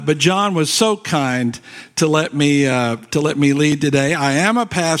But John was so kind to let me lead today. I am a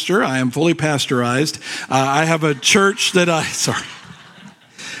pastor. I am fully pastorized. I have a church that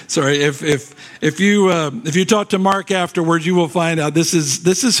Sorry. If you talk to Mark afterwards, you will find out this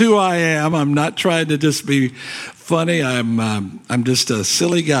is who I am. I'm not trying to just be funny. I'm just a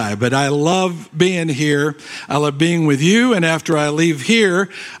silly guy, but I love being here. I love being with you. And after I leave here,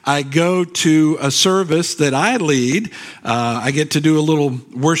 I go to a service that I lead. I get to do a little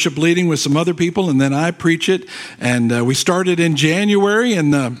worship leading with some other people, and then I preach it. And we started in January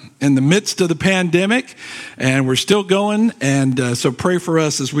in the midst of the pandemic, and we're still going. And so pray for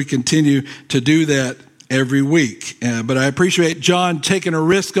us as we continue to do that every week. But I appreciate John taking a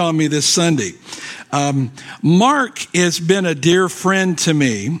risk on me this Sunday. Mark has been a dear friend to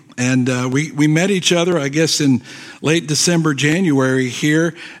me, and we met each other, I guess, in late December, January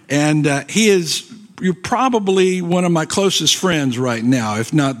here, and you're probably one of my closest friends right now,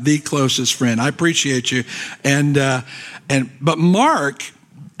 if not the closest friend. I appreciate you, but Mark,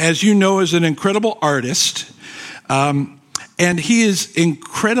 as you know, is an incredible artist. And he is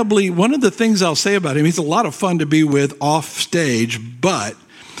one of the things I'll say about him, he's a lot of fun to be with off stage, but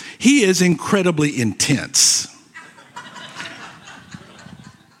he is incredibly intense.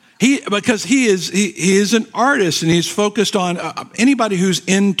 Because he is an artist, and he's focused on anybody who's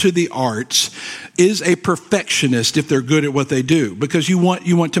into the arts is a perfectionist if they're good at what they do, because you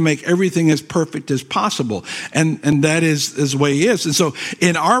want to make everything as perfect as possible, and that is the way he is. And so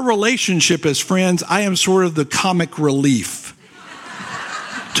in our relationship as friends, I am sort of the comic relief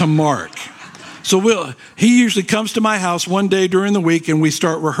to Mark. So he usually comes to my house one day during the week, and we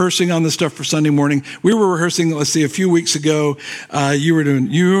start rehearsing on the stuff for Sunday morning. We were rehearsing, a few weeks ago. You were doing,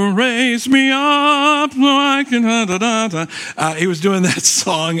 "You raise me up so I can," he was doing that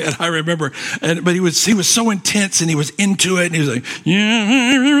song, and I remember. But he was so intense, and he was into it, and he was like,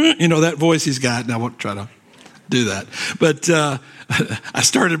 "Yeah," that voice he's got. And I won't try to do that. But I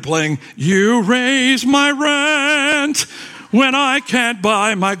started playing, "You raise my rent when I can't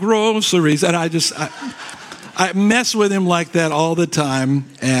buy my groceries," and I mess with him like that all the time,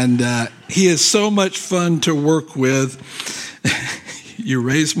 and he is so much fun to work with. You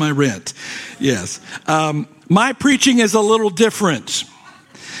raise my rent, yes. My preaching is a little different,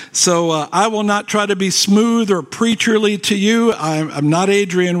 so I will not try to be smooth or preacherly to you. I'm not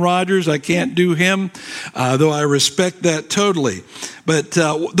Adrian Rogers. I can't do him, though I respect that totally. But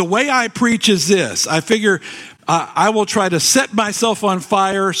the way I preach is this: I figure I will try to set myself on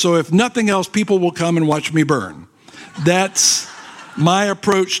fire, so if nothing else, people will come and watch me burn. That's my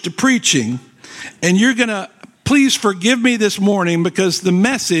approach to preaching. And you're going to please forgive me this morning, because the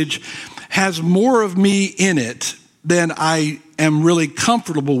message has more of me in it than I am really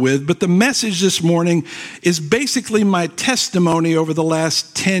comfortable with. But the message this morning is basically my testimony over the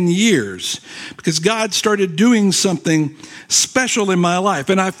last 10 years, because God started doing something special in my life.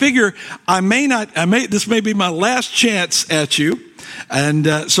 And I figure this may be my last chance at you. And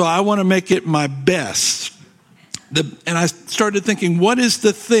so I want to make it my best. And I started thinking, what is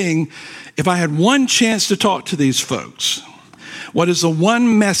the thing, if I had one chance to talk to these folks, what is the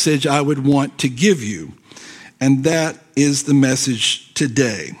one message I would want to give you? And that is the message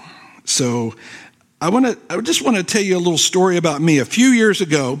today. So I just want to tell you a little story about me. A few years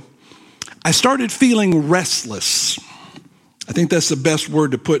ago, I started feeling restless. I think that's the best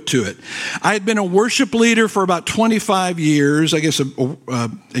word to put to it. I had been a worship leader for about 25 years. I guess a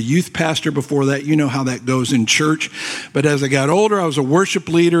youth pastor before that. You know how that goes in church. But as I got older, I was a worship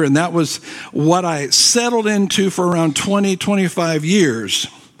leader, and that was what I settled into for around 25 years.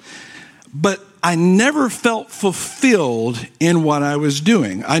 But I never felt fulfilled in what I was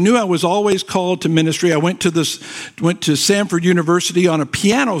doing. I knew I was always called to ministry. I went to Samford University on a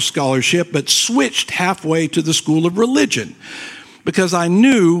piano scholarship, but switched halfway to the School of Religion, because I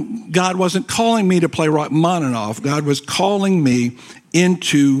knew God wasn't calling me to play Rachmaninoff. God was calling me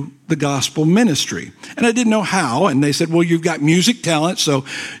into the gospel ministry. And I didn't know how. And they said, "Well, you've got music talent, so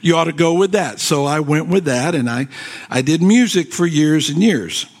you ought to go with that." So I went with that, and I did music for years and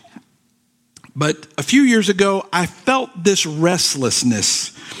years. But a few years ago, I felt this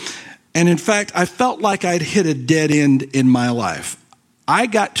restlessness. And in fact, I felt like I'd hit a dead end in my life. I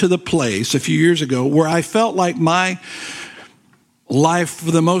got to the place a few years ago where I felt like my life,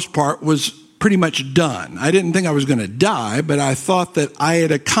 for the most part, was pretty much done. I didn't think I was going to die, but I thought that I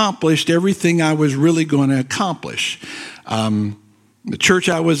had accomplished everything I was really going to accomplish. The church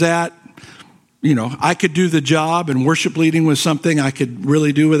I was at, I could do the job, and worship leading was something I could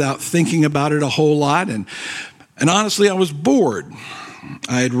really do without thinking about it a whole lot. And honestly, I was bored.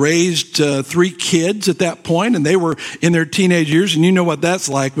 I had raised 3 kids at that point, and they were in their teenage years. And you know what that's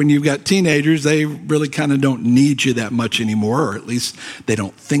like when you've got teenagers. They really kind of don't need you that much anymore, or at least they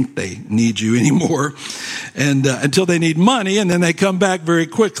don't think they need you anymore, and until they need money, and then they come back very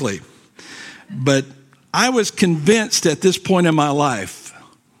quickly. But I was convinced at this point in my life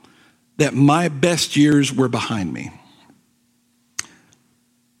that my best years were behind me,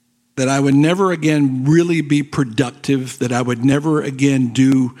 that I would never again really be productive, that I would never again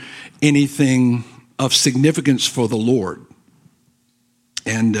do anything of significance for the Lord.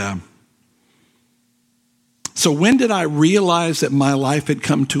 And so when did I realize that my life had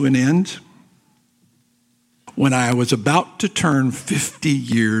come to an end? When I was about to turn 50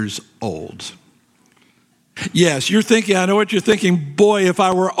 years old. Yes, you're thinking, I know what you're thinking. Boy, if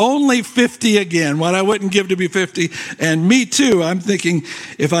I were only 50 again, what I wouldn't give to be 50. And me too, I'm thinking,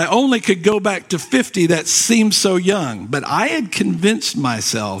 if I only could go back to 50, that seems so young. But I had convinced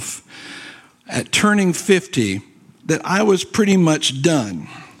myself at turning 50 that I was pretty much done.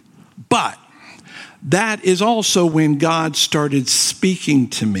 But that is also when God started speaking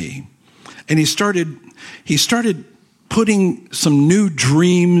to me. And he started putting some new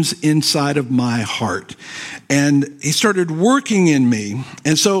dreams inside of my heart. And he started working in me.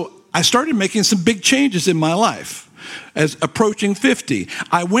 And so I started making some big changes in my life. As approaching 50,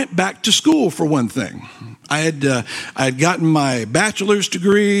 I went back to school for one thing. I had gotten my bachelor's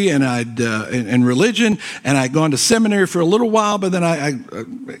degree and in religion, and I'd gone to seminary for a little while, but then I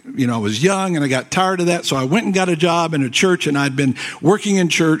was young and I got tired of that, so I went and got a job in a church, and I'd been working in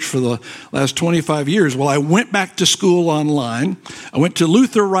church for the last 25 years. Well, I went back to school online. I went to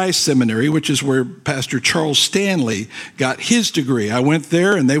Luther Rice Seminary, which is where Pastor Charles Stanley got his degree. I went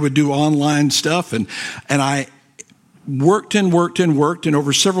there, and they would do online stuff, and I worked, and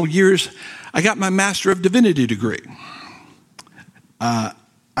over several years, I got my Master of Divinity degree. I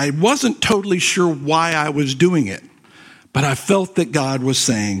wasn't totally sure why I was doing it, but I felt that God was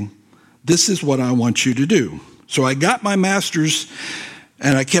saying, this is what I want you to do. So I got my master's,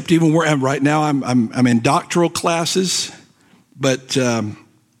 and I kept even working. Right now I'm in doctoral classes, but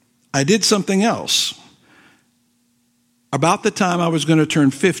I did something else. About the time I was going to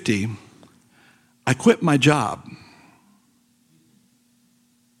turn 50, I quit my job.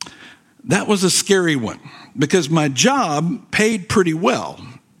 That was a scary one because my job paid pretty well,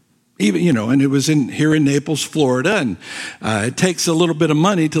 even, and it was here in Naples, Florida, and it takes a little bit of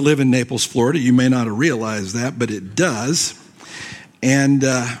money to live in Naples, Florida. You may not have realized that, but it does. And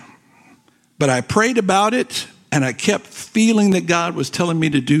but I prayed about it, and I kept feeling that God was telling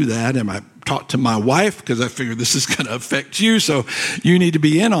me to do that. And I talked to my wife because I figured this is going to affect you, so you need to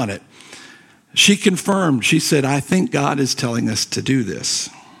be in on it. She confirmed. She said, I think God is telling us to do this.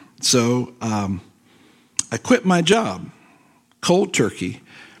 So I quit my job, cold turkey,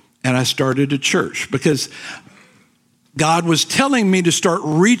 and I started a church because God was telling me to start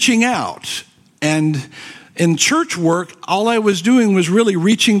reaching out. And in church work, all I was doing was really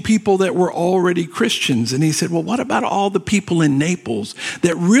reaching people that were already Christians. And he said, well, what about all the people in Naples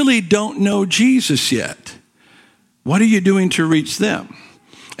that really don't know Jesus yet? What are you doing to reach them?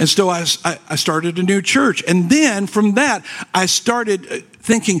 And so I started a new church. And then from that, I started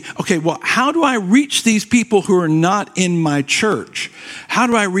thinking, okay, well, how do I reach these people who are not in my church? How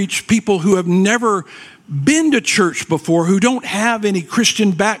do I reach people who have never been to church before, who don't have any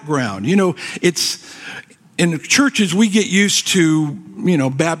Christian background? It's in churches, we get used to,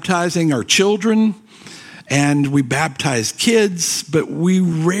 baptizing our children, and we baptize kids, but we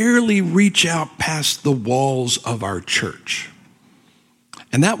rarely reach out past the walls of our church.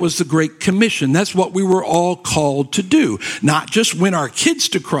 And that was the Great Commission. That's what we were all called to do. Not just win our kids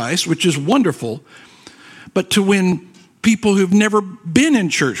to Christ, which is wonderful, but to win people who've never been in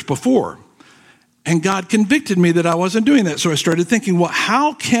church before. And God convicted me that I wasn't doing that. So I started thinking, well,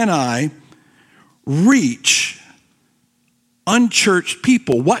 how can I reach unchurched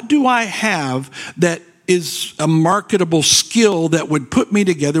people? What do I have that is a marketable skill that would put me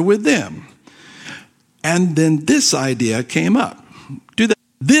together with them? And then this idea came up.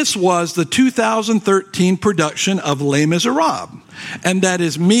 This was the 2013 production of Les Miserables. And that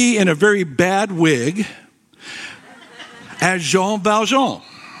is me in a very bad wig as Jean Valjean.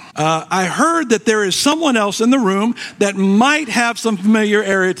 I heard that there is someone else in the room that might have some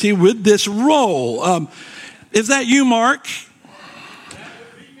familiarity with this role. Is that you, Mark?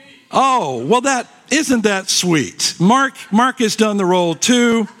 Oh, well, isn't that sweet? Mark has done the role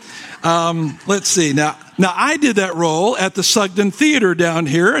too. Let's see. Now I did that role at the Sugden Theater down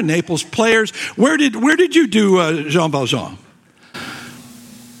here in Naples Players. Where did you do Jean Valjean?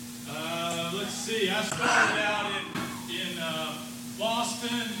 Let's see. I started out in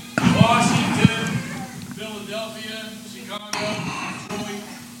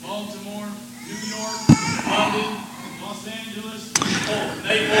Baltimore, New York, London, Los Angeles,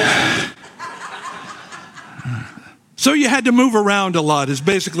 Naples. So you had to move around a lot is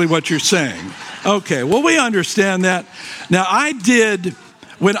basically what you're saying. Okay, well, we understand that. Now,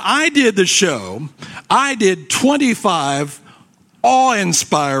 when I did the show, I did 25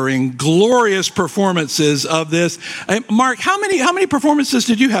 awe-inspiring, glorious performances of this. Mark, how many performances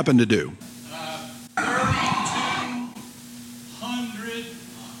did you happen to do?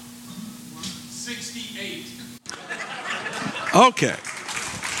 3,268. Okay.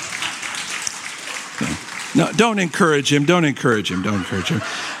 No, don't encourage him. Don't encourage him. Don't encourage him.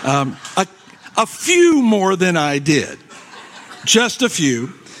 A few more than I did, just a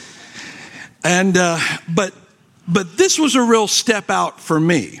few. And but this was a real step out for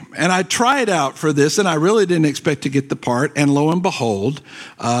me. And I tried out for this, and I really didn't expect to get the part. And lo and behold,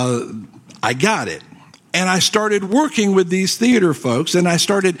 I got it. And I started working with these theater folks, and I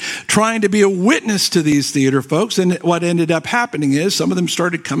started trying to be a witness to these theater folks. And what ended up happening is some of them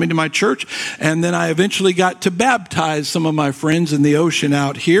started coming to my church, and then I eventually got to baptize some of my friends in the ocean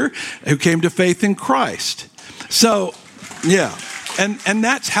out here who came to faith in Christ. So, yeah, and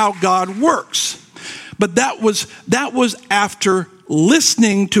that's how God works. But that was after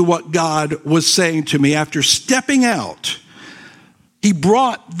listening to what God was saying to me, after stepping out. He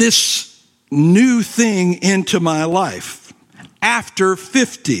brought this new thing into my life after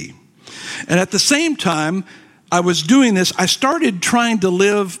 50. And at the same time I was doing this, I started trying to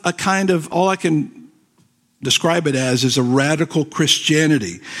live a kind of, all I can describe it as, is a radical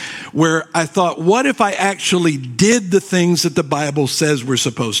Christianity, where I thought, what if I actually did the things that the Bible says we're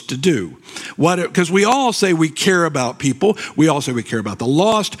supposed to do? Because we all say we care about people. We all say we care about the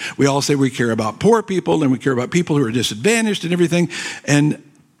lost. We all say we care about poor people, and we care about people who are disadvantaged and everything.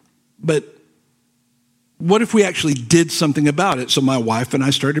 But what if we actually did something about it? So my wife and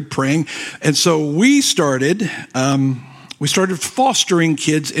I started praying. And so we started fostering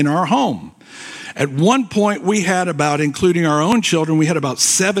kids in our home. At one point, we had including our own children, we had about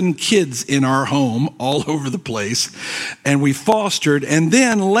 7 kids in our home all over the place. And we fostered. And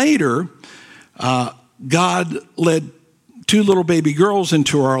then later, God led 2 little baby girls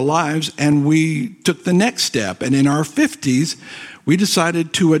into our lives, and we took the next step. And in our 50s, we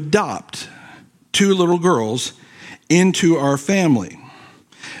decided to adopt 2 little girls into our family.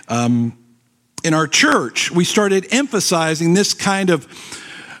 In our church, we started emphasizing this kind of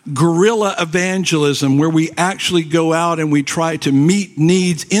guerrilla evangelism, where we actually go out and we try to meet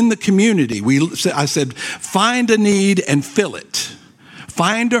needs in the community. I said, find a need and fill it.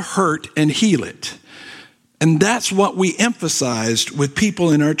 Find a hurt and heal it. And that's what we emphasized with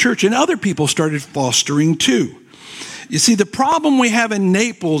people in our church. And other people started fostering too. You see, the problem we have in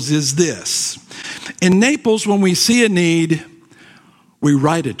Naples is this. In Naples, when we see a need, we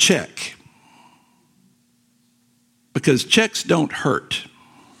write a check. Because checks don't hurt.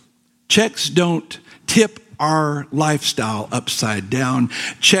 Checks don't tip our lifestyle upside down.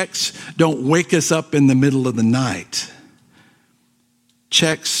 Checks don't wake us up in the middle of the night.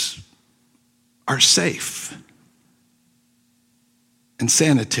 Checks are safe and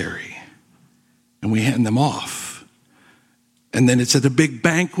sanitary, and we hand them off. And then it's at a big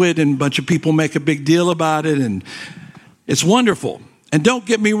banquet, and a bunch of people make a big deal about it, and it's wonderful. And don't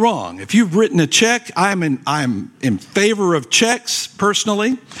get me wrong, if you've written a check, I'm in favor of checks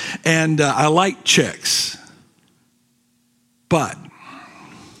personally, and I like checks. But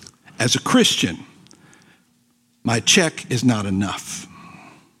as a Christian, my check is not enough.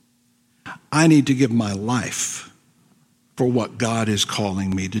 I need to give my life for what God is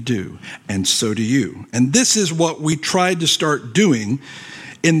calling me to do, and so do you. And this is what we tried to start doing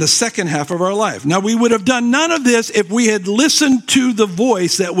in the second half of our life. Now, we would have done none of this if we had listened to the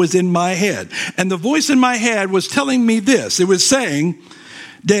voice that was in my head. And the voice in my head was telling me this. It was saying,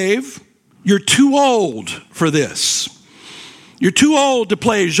 Dave, you're too old for this. You're too old to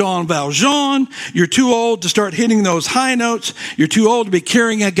play Jean Valjean. You're too old to start hitting those high notes. You're too old to be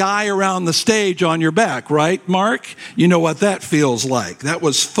carrying a guy around the stage on your back, right, Mark? You know what that feels like. That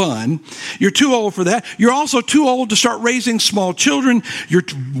was fun. You're too old for that. You're also too old to start raising small children. You're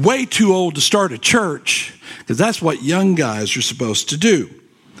way too old to start a church, because that's what young guys are supposed to do.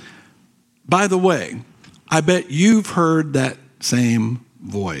 By the way, I bet you've heard that same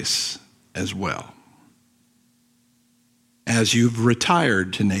voice as well. As you've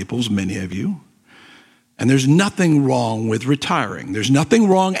retired to Naples, many of you. And there's nothing wrong with retiring. There's nothing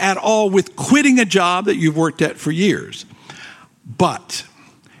wrong at all with quitting a job that you've worked at for years. But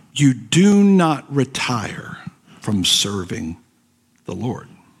you do not retire from serving the Lord.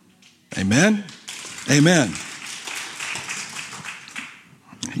 Amen? Amen.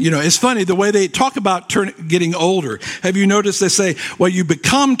 It's funny the way they talk about getting older. Have you noticed they say, well, you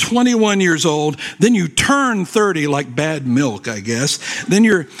become 21 years old, then you turn 30, like bad milk, I guess. Then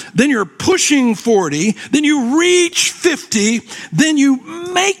you're pushing 40, then you reach 50, then you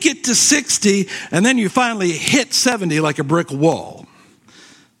make it to 60, and then you finally hit 70 like a brick wall.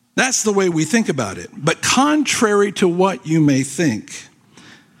 That's the way we think about it. But contrary to what you may think,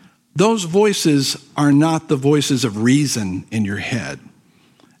 those voices are not the voices of reason in your head.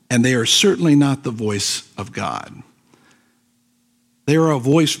 And they are certainly not the voice of God. They are a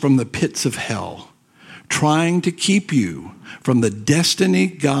voice from the pits of hell, trying to keep you from the destiny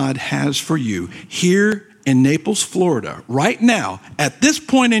God has for you here in Naples, Florida, right now, at this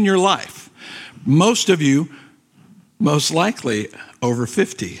point in your life. Most of you, most likely over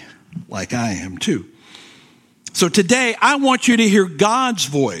 50, like I am too. So today, I want you to hear God's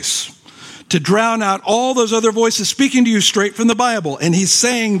voice, to drown out all those other voices speaking to you straight from the Bible. And he's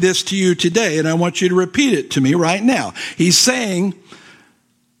saying this to you today, and I want you to repeat it to me right now. He's saying,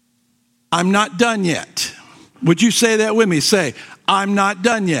 I'm not done yet. Would you say that with me? Say, I'm not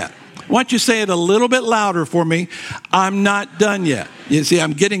done yet. Why don't you say it a little bit louder for me? I'm not done yet. You see,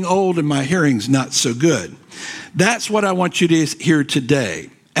 I'm getting old and my hearing's not so good. That's what I want you to hear today.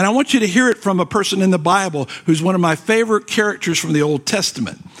 And I want you to hear it from a person in the Bible who's one of my favorite characters from the Old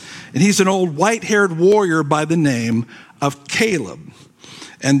Testament. And he's an old white-haired warrior by the name of Caleb.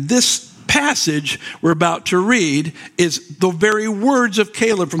 And this passage we're about to read is the very words of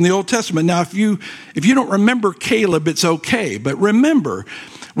Caleb from the Old Testament. Now, if you don't remember Caleb, it's okay. But remember,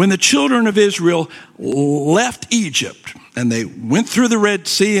 when the children of Israel left Egypt, and they went through the Red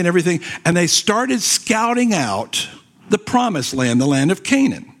Sea and everything, and they started scouting out the promised land, the land of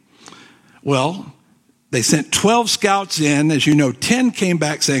Canaan. Well, they sent 12 scouts in. As you know, 10 came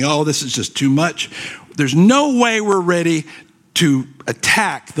back saying, oh, this is just too much. There's no way we're ready to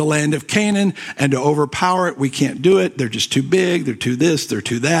attack the land of Canaan and to overpower it. We can't do it. They're just too big. They're too this. They're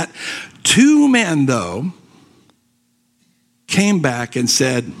too that. 2 men, though, came back and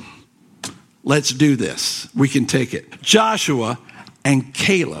said, let's do this. We can take it. Joshua and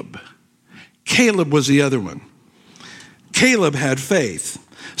Caleb. Caleb was the other one. Caleb had faith.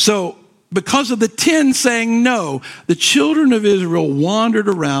 So, because of the 10 saying no, the children of Israel wandered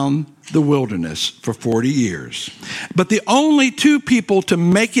around the wilderness for 40 years. But the only 2 people to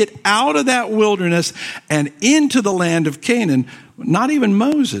make it out of that wilderness and into the land of Canaan, not even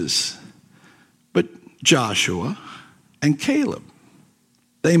Moses, but Joshua and Caleb.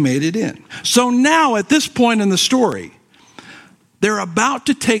 They made it in. So now at this point in the story, they're about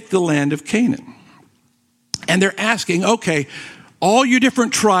to take the land of Canaan. And they're asking, okay, all you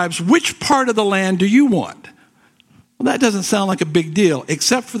different tribes, which part of the land do you want? Well, that doesn't sound like a big deal,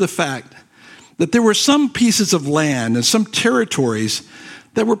 except for the fact that there were some pieces of land and some territories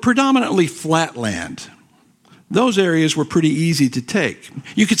that were predominantly flat land. Those areas were pretty easy to take.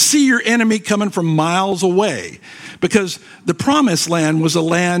 You could see your enemy coming from miles away because the promised land was a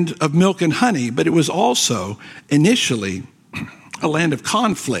land of milk and honey, but it was also initially a land of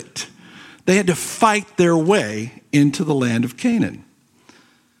conflict. They had to fight their way into the land of Canaan.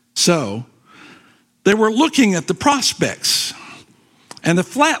 So they were looking at the prospects. And the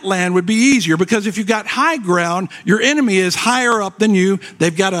flat land would be easier because if you got high ground, your enemy is higher up than you.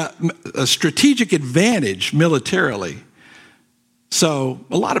 They've got a strategic advantage militarily. So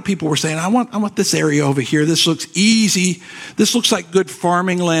a lot of people were saying, I want this area over here. This looks easy. This looks like good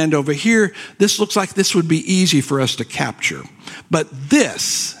farming land over here. This looks like this would be easy for us to capture. But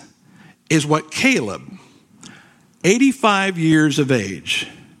this is what Caleb, 85 years of age,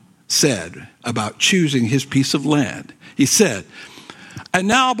 said about choosing his piece of land. He said, and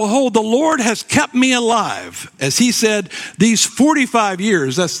now, behold, the Lord has kept me alive. As he said, these 45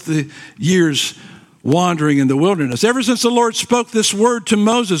 years, that's the years wandering in the wilderness. Ever since the Lord spoke this word to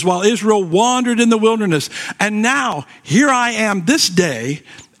Moses while Israel wandered in the wilderness. And now, here I am this day,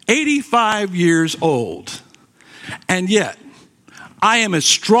 85 years old. And yet, I am as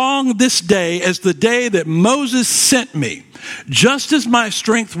strong this day as the day that Moses sent me. Just as my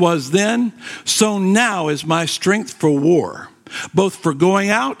strength was then, so now is my strength for war, both for going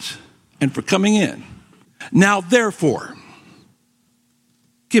out and for coming in. Now, therefore,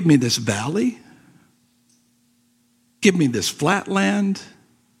 give me this valley. Give me this flat land.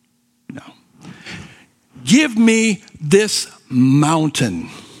 No. Give me this mountain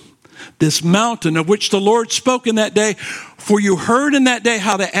of which the Lord spoke in that day. For you heard in that day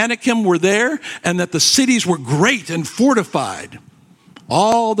how the Anakim were there and that the cities were great and fortified.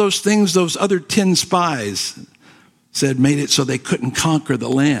 All those things, those other 10 spies said made it so they couldn't conquer the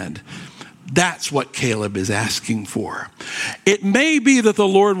land. That's what Caleb is asking for. It may be that the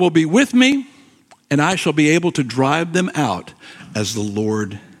Lord will be with me, and I shall be able to drive them out, as the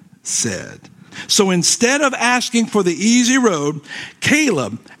Lord said. So instead of asking for the easy road,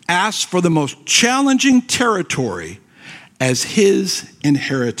 Caleb asked for the most challenging territory as his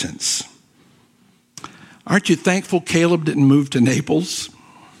inheritance. Aren't you thankful Caleb didn't move to Naples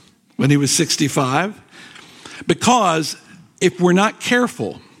when he was 65? Because if we're not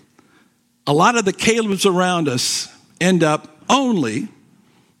careful, a lot of the Calebs around us end up only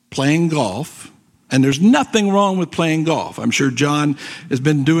playing golf. And there's nothing wrong with playing golf. I'm sure John has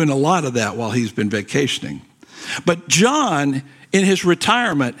been doing a lot of that while he's been vacationing. But John, in his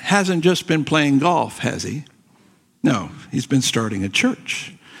retirement, hasn't just been playing golf, has he? No, he's been starting a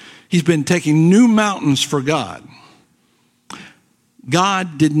church. He's been taking new mountains for God.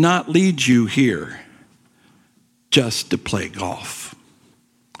 God did not lead you here just to play golf.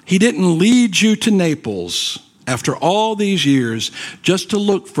 He didn't lead you to Naples after all these years just to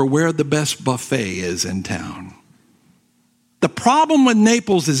look for where the best buffet is in town. The problem with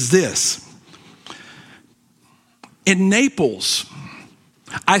Naples is this. In Naples,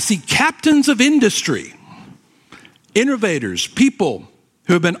 I see captains of industry, innovators, people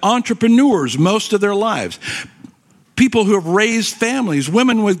who have been entrepreneurs most of their lives, people who have raised families,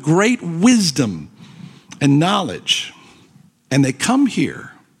 women with great wisdom and knowledge, and they come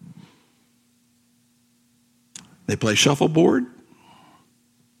here. They play shuffleboard,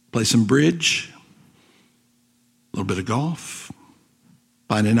 play some bridge, a little bit of golf,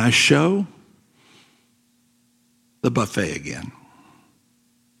 find a nice show, the buffet again.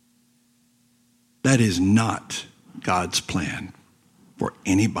 That is not God's plan for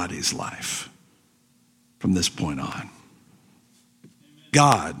anybody's life from this point on.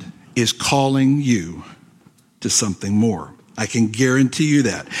 God is calling you to something more. I can guarantee you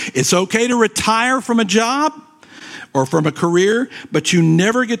that. It's okay to retire from a job or from a career, but you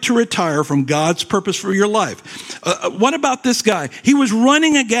never get to retire from God's purpose for your life. What about this guy? He was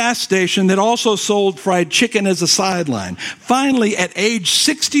running a gas station that also sold fried chicken as a sideline. Finally, at age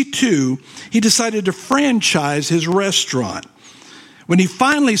 62, he decided to franchise his restaurant. When he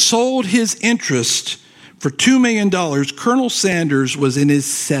finally sold his interest for $2 million, Colonel Sanders was in his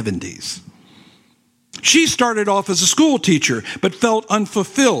 70s. She started off as a school teacher, but felt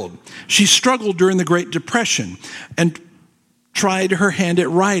unfulfilled. She struggled during the Great Depression and tried her hand at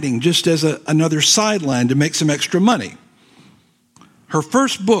writing just as another sideline to make some extra money. Her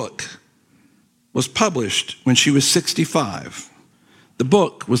first book was published when she was 65. The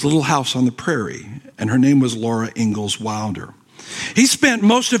book was Little House on the Prairie, and her name was Laura Ingalls Wilder. He spent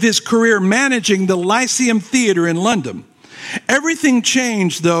most of his career managing the Lyceum Theatre in London. Everything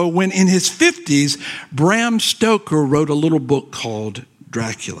changed, though, when in his 50s, Bram Stoker wrote a little book called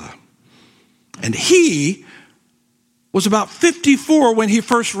Dracula. And he was about 54 when he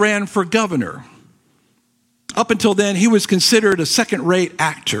first ran for governor. Up until then, he was considered a second-rate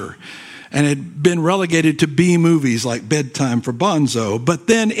actor and had been relegated to B movies like Bedtime for Bonzo. But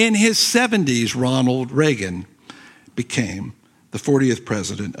then in his 70s, Ronald Reagan became the 40th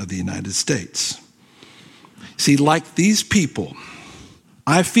president of the United States. See, like these people,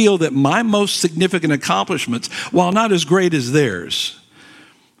 I feel that my most significant accomplishments, while not as great as theirs,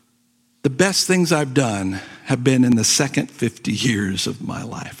 the best things I've done have been in the second 50 years of my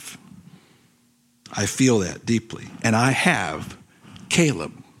life. I feel that deeply. And I have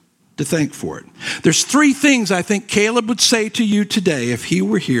Caleb to thank for it. There's three things I think Caleb would say to you today if he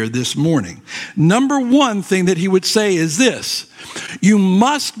were here this morning. Number one thing that he would say is this: you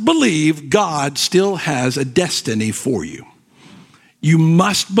must believe God still has a destiny for you. You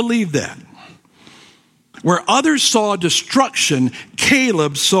must believe that. Where others saw destruction,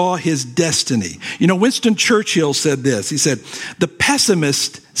 Caleb saw his destiny. You know, Winston Churchill said this. He said, "The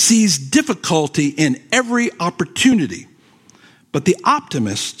pessimist sees difficulty in every opportunity, but the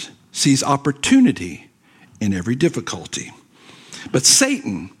optimist sees opportunity in every difficulty." But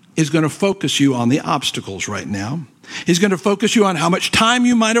Satan is going to focus you on the obstacles right now. He's going to focus you on how much time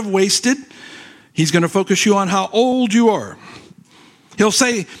you might have wasted. He's going to focus you on how old you are. He'll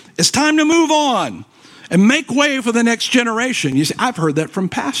say, it's time to move on and make way for the next generation. You see, I've heard that from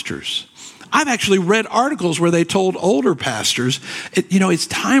pastors. I've actually read articles where they told older pastors, it's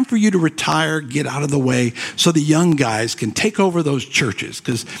time for you to retire, get out of the way so the young guys can take over those churches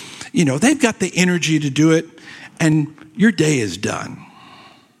because, they've got the energy to do it and your day is done.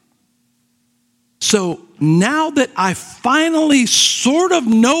 So now that I finally sort of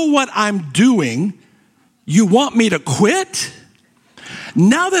know what I'm doing, you want me to quit?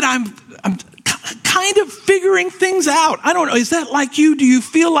 Now that kind of figuring things out. I don't know. Is that like you? Do you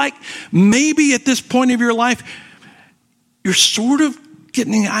feel like maybe at this point of your life, you're sort of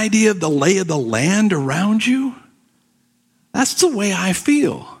getting the idea of the lay of the land around you? That's the way I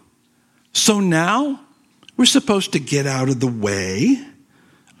feel. So now we're supposed to get out of the way.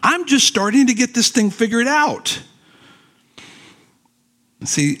 I'm just starting to get this thing figured out.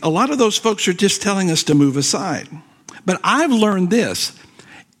 See, a lot of those folks are just telling us to move aside. But I've learned this.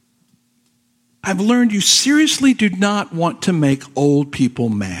 I've learned you seriously do not want to make old people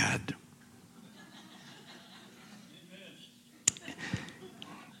mad.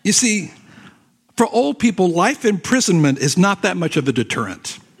 You see, for old people, life imprisonment is not that much of a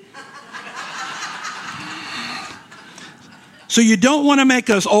deterrent. So you don't want to make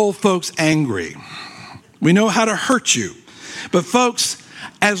us old folks angry. We know how to hurt you. But folks,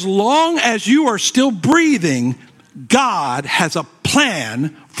 as long as you are still breathing, God has a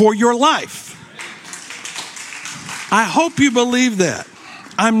plan for your life. I hope you believe that.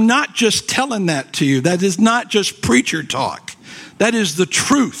 I'm not just telling that to you. That is not just preacher talk. That is the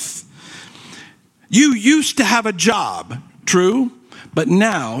truth. You used to have a job, true, but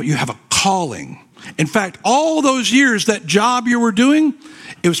now you have a calling. In fact, all those years, that job you were doing,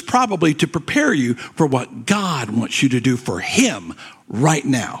 it was probably to prepare you for what God wants you to do for him right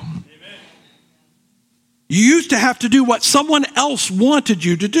now. Amen. You used to have to do what someone else wanted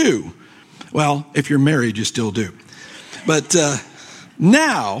you to do. Well, if you're married, you still do. But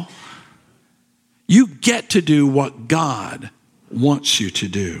now you get to do what God wants you to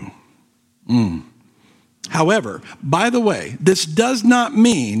do. However, by the way, this does not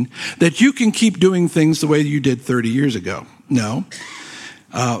mean that you can keep doing things the way you did 30 years ago. No.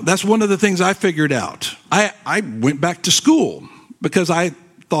 That's one of the things I figured out. I went back to school because I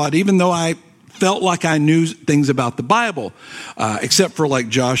thought, even though I felt like I knew things about the Bible, except for like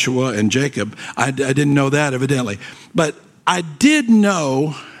Joshua and Jacob, I didn't know that evidently. But I did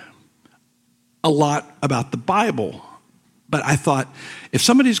know a lot about the Bible. But I thought, if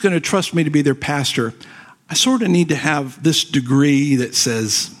somebody's going to trust me to be their pastor, I sort of need to have this degree that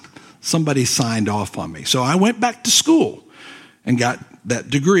says somebody signed off on me. So I went back to school and got that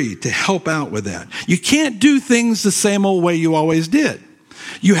degree to help out with that. You can't do things the same old way you always did.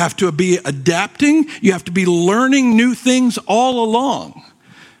 You have to be adapting. You have to be learning new things all along,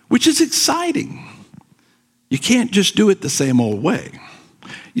 which is exciting. You can't just do it the same old way.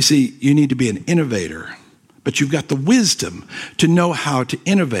 You see, you need to be an innovator. But you've got the wisdom to know how to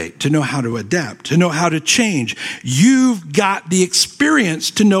innovate, to know how to adapt, to know how to change. You've got the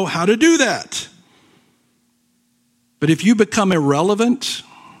experience to know how to do that. But if you become irrelevant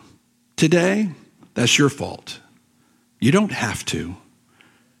today, that's your fault. You don't have to.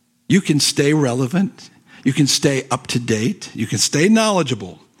 You can stay relevant. You can stay up to date. You can stay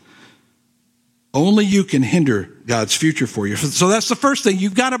knowledgeable. Only you can hinder God's future for you. So that's the first thing.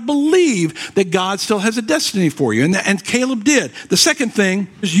 You've got to believe that God still has a destiny for you. And Caleb did. The second thing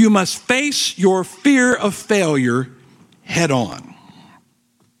is you must face your fear of failure head on.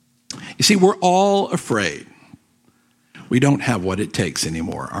 You see, we're all afraid. We don't have what it takes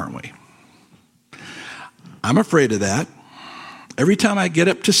anymore, aren't we? I'm afraid of that. Every time I get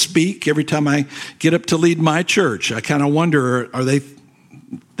up to speak, every time I get up to lead my church, I kind of wonder, are they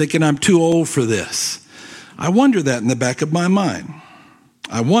thinking I'm too old for this? I wonder that in the back of my mind.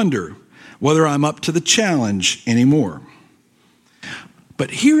 I wonder whether I'm up to the challenge anymore.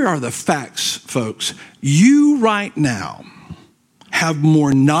 But here are the facts, folks. You right now have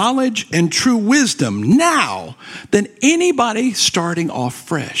more knowledge and true wisdom now than anybody starting off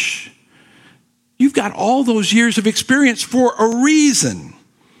fresh. You've got all those years of experience for a reason.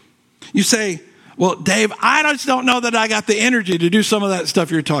 You say, well, Dave, I just don't know that I got the energy to do some of that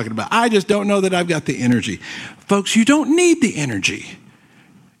stuff you're talking about. I just don't know that I've got the energy. Folks, you don't need the energy.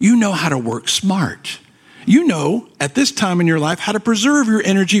 You know how to work smart. You know, at this time in your life, how to preserve your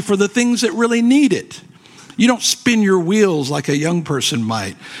energy for the things that really need it. You don't spin your wheels like a young person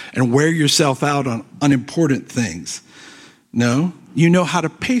might and wear yourself out on unimportant things. No, you know how to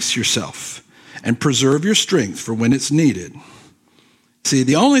pace yourself and preserve your strength for when it's needed. See,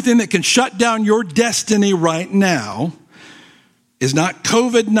 the only thing that can shut down your destiny right now is not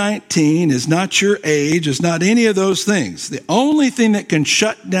COVID-19, is not your age, is not any of those things. The only thing that can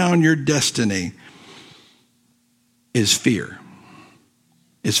shut down your destiny is fear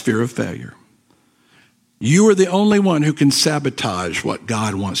of failure. You are the only one who can sabotage what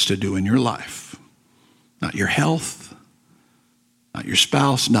God wants to do in your life. Not your health, not your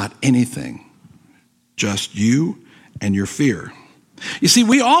spouse, not anything. Just you and your fear. You see,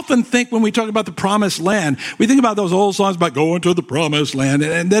 we often think when we talk about the promised land, we think about those old songs about going to the promised land,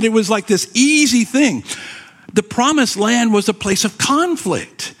 and that it was like this easy thing. The promised land was a place of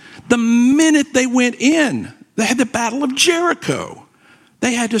conflict. The minute they went in, they had the Battle of Jericho.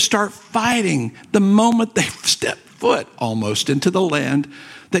 They had to start fighting the moment they stepped foot almost into the land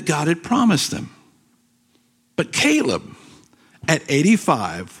that God had promised them. But Caleb, at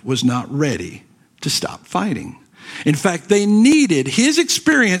 85, was not ready to stop fighting. In fact, they needed his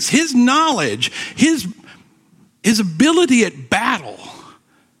experience, his knowledge, his ability at battle.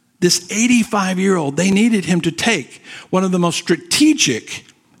 This 85-year-old, they needed him to take one of the most strategic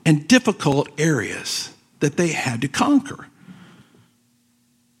and difficult areas that they had to conquer.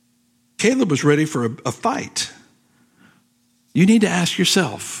 Caleb was ready for a fight. You need to ask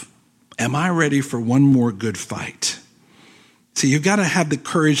yourself, am I ready for one more good fight? See, you've got to have the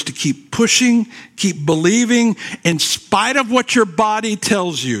courage to keep pushing, keep believing, in spite of what your body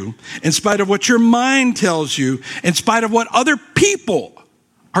tells you, in spite of what your mind tells you, in spite of what other people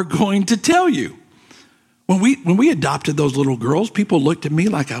are going to tell you. When we adopted those little girls, people looked at me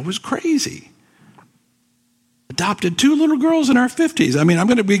like I was crazy. Adopted 2 little girls in our 50s. I mean, I'm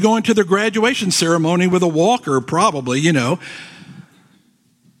going to be going to their graduation ceremony with a walker, probably,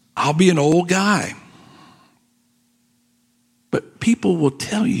 I'll be an old guy. But people will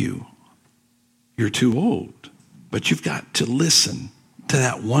tell you you're too old. But you've got to listen to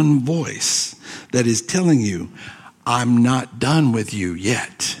that one voice that is telling you, I'm not done with you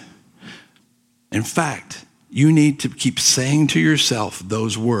yet. In fact, you need to keep saying to yourself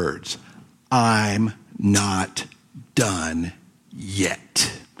those words, I'm not done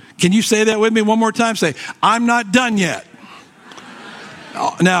yet. Can you say that with me one more time? Say, I'm not done yet.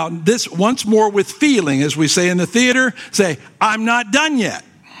 Now, this once more with feeling, as we say in the theater, say, I'm not done yet.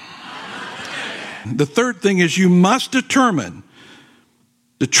 The third thing is you must determine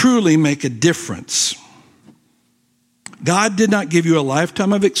to truly make a difference. God did not give you a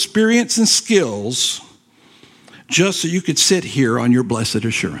lifetime of experience and skills just so you could sit here on your blessed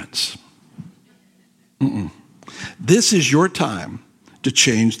assurance. This is your time to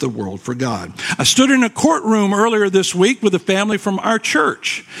change the world for God. I stood in a courtroom earlier this week with a family from our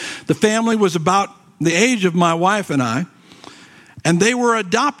church. The family was about the age of my wife and I, and they were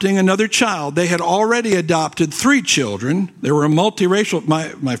adopting another child. They had already adopted 3 children. They were a multiracial,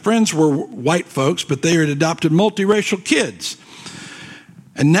 my friends were white folks, but they had adopted multiracial kids.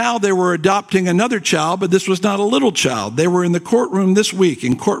 And now they were adopting another child, but this was not a little child. They were in the courtroom this week,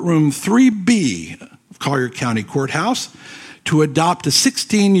 in courtroom 3B of Collier County Courthouse, to adopt a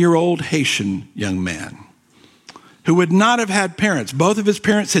 16-year-old Haitian young man who would not have had parents. Both of his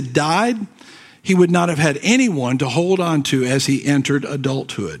parents had died. He would not have had anyone to hold on to as he entered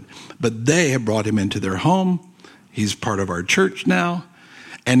adulthood. But they have brought him into their home. He's part of our church now.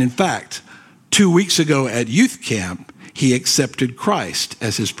 And in fact, 2 weeks ago at youth camp, he accepted Christ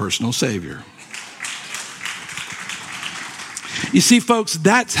as his personal Savior. You see, folks,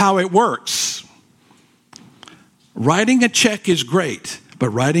 that's how it works. Writing a check is great, but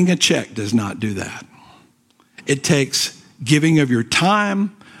writing a check does not do that. It takes giving of your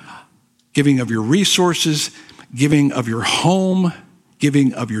time, giving of your resources, giving of your home,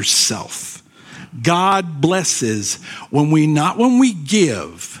 giving of yourself. God blesses not when we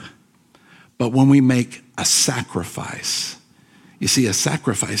give, but when we make a sacrifice. You see, a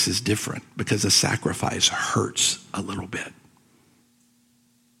sacrifice is different because a sacrifice hurts a little bit.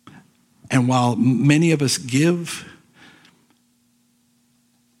 And while many of us give,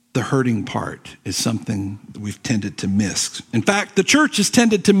 the hurting part is something that we've tended to miss. In fact, the church has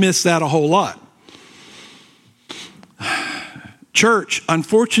tended to miss that a whole lot. Church,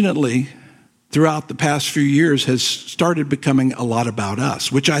 unfortunately, throughout the past few years has started becoming a lot about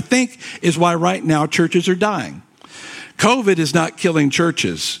us, which I think is why right now churches are dying. COVID is not killing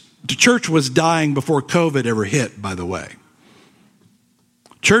churches. The church was dying before COVID ever hit, by the way.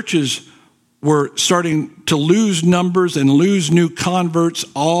 Churches were starting to lose numbers and lose new converts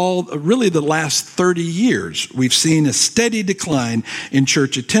really the last 30 years. We've seen a steady decline in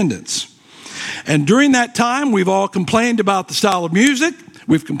church attendance. And during that time, we've all complained about the style of music.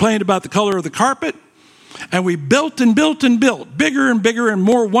 We've complained about the color of the carpet. And we built and built and built bigger and bigger and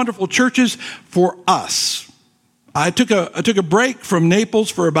more wonderful churches for us. I took a break from Naples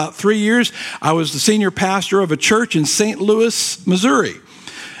for about 3 years. I was the senior pastor of a church in St. Louis, Missouri.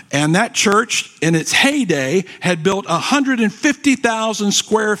 And that church, in its heyday, had built 150,000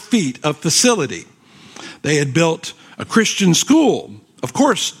 square feet of facility. They had built a Christian school. Of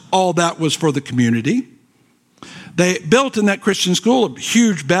course, all that was for the community. They built in that Christian school a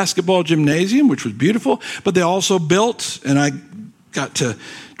huge basketball gymnasium, which was beautiful. But they also built, and I got to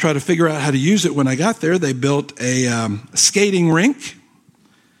try to figure out how to use it when I got there. They built a skating rink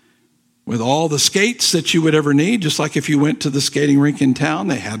with all the skates that you would ever need, just like if you went to the skating rink in town.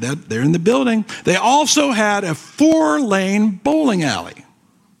 They had that there in the building. They also had a 4-lane bowling alley.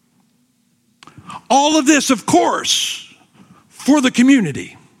 All of this, of course, for the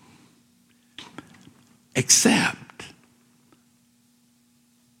community. Except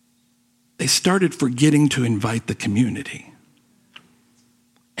they started forgetting to invite the community.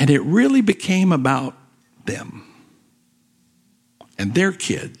 And it really became about them and their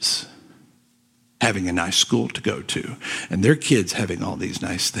kids having a nice school to go to, and their kids having all these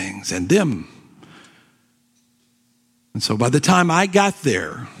nice things, and them. And so by the time I got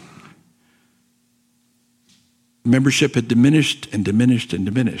there, membership had diminished and diminished and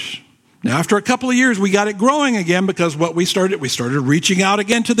diminished. Now, after a couple of years, we got it growing again, because what we started reaching out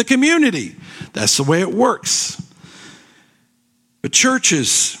again to the community. That's the way it works. But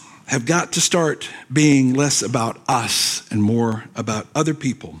churches have got to start being less about us and more about other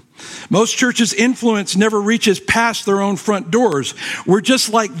people. Most churches' influence never reaches past their own front doors. We're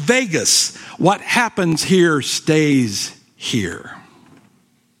just like Vegas. What happens here stays here.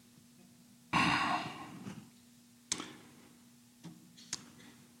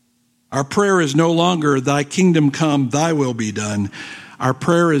 Our prayer is no longer, thy kingdom come, thy will be done. Our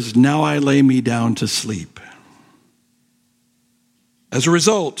prayer is, now I lay me down to sleep. As a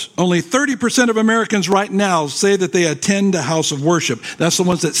result, only 30% of Americans right now say that they attend a house of worship. That's the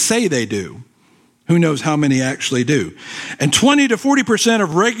ones that say they do. Who knows how many actually do? And 20 to 40%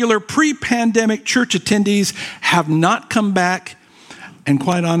 of regular pre-pandemic church attendees have not come back, and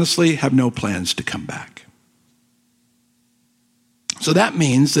quite honestly, have no plans to come back. So that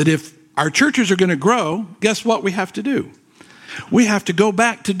means that if our churches are going to grow, guess what we have to do? We have to go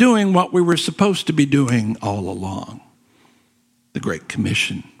back to doing what we were supposed to be doing all along. The Great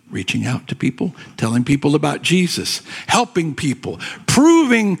Commission, reaching out to people, telling people about Jesus, helping people,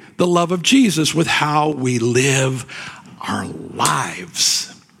 proving the love of Jesus with how we live our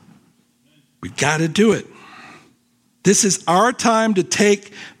lives. We've got to do it. This is our time to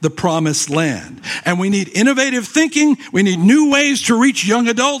take the promised land. And we need innovative thinking. We need new ways to reach young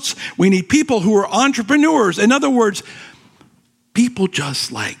adults. We need people who are entrepreneurs. In other words, people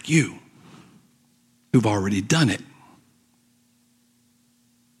just like you who've already done it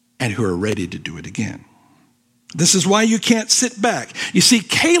and who are ready to do it again. This is why you can't sit back. You see,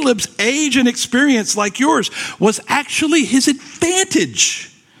 Caleb's age and experience, like yours, was actually his advantage.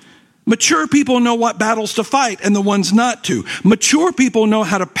 Mature people know what battles to fight and the ones not to. Mature people know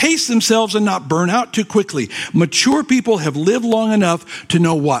how to pace themselves and not burn out too quickly. Mature people have lived long enough to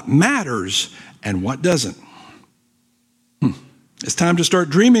know what matters and what doesn't. It's time to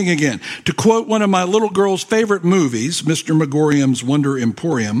start dreaming again. To quote one of my little girl's favorite movies, Mr. Megorium's Wonder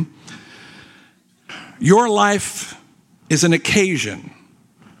Emporium, your life is an occasion,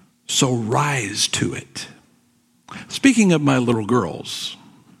 so rise to it. Speaking of my little girls,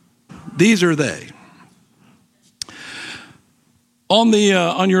 these are they.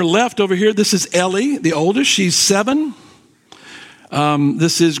 On your left over here, this is Ellie, the oldest. She's 7.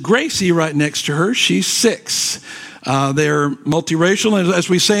 This is Gracie right next to her. She's 6. They're multiracial, and as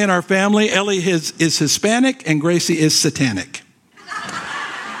we say in our family, Ellie is Hispanic and Gracie is satanic.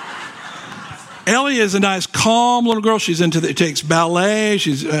 Ellie is a nice, calm little girl. She's takes ballet.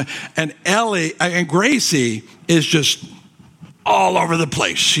 And Ellie and Gracie is just all over the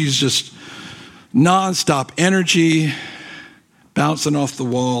place. She's just nonstop energy, bouncing off the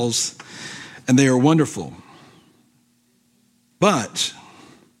walls, and they are wonderful. But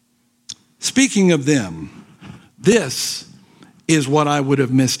speaking of them, this is what I would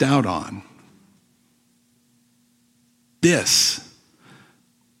have missed out on. This.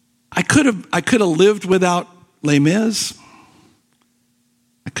 I could have lived without Les Mis.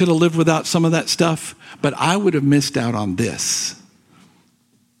 I could have lived without some of that stuff, but I would have missed out on this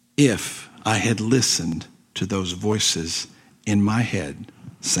if I had listened to those voices in my head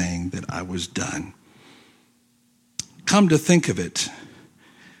saying that I was done. Come to think of it,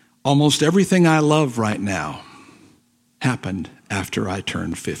 almost everything I love right now happened after I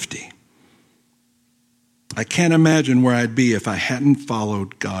turned 50. I can't imagine where I'd be if I hadn't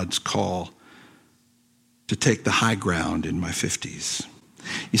followed God's call to take the high ground in my 50s.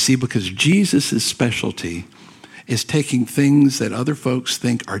 You see, because Jesus' specialty is taking things that other folks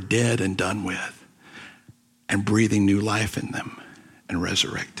think are dead and done with and breathing new life in them and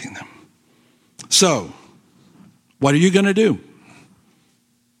resurrecting them. So, what are you going to do?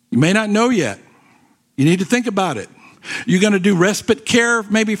 You may not know yet. You need to think about it. You're going to do respite care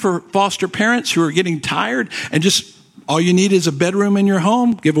maybe for foster parents who are getting tired and just All you need is a bedroom in your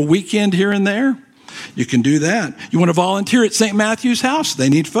home. Give a weekend here and there. You can do that. You want to volunteer at St. Matthew's House? They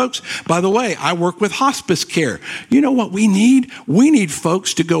need folks. By the way, I work with hospice care. You know what we need? We need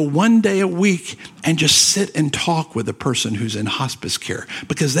folks to go one day a week and just sit and talk with a person who's in hospice care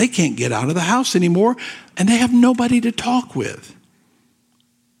because they can't get out of the house anymore and they have nobody to talk with.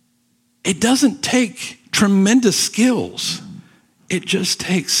 It doesn't take tremendous skills. It just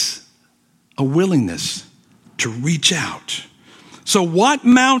takes a willingness to reach out. So what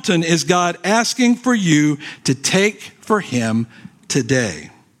mountain is God asking for you to take for him today?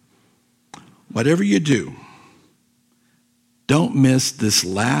 Whatever you do, don't miss this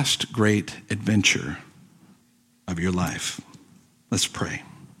last great adventure of your life. Let's pray.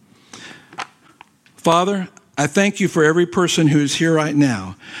 Father, I thank you for every person who is here right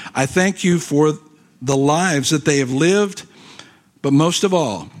now. I thank you for the lives that they have lived, but most of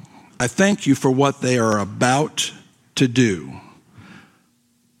all, I thank you for what they are about to do.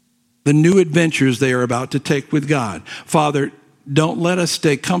 The new adventures they are about to take with God. Father, don't let us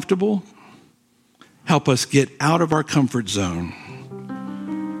stay comfortable. Help us get out of our comfort zone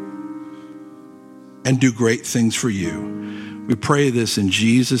and do great things for you. We pray this in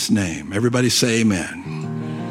Jesus' name. Everybody say amen.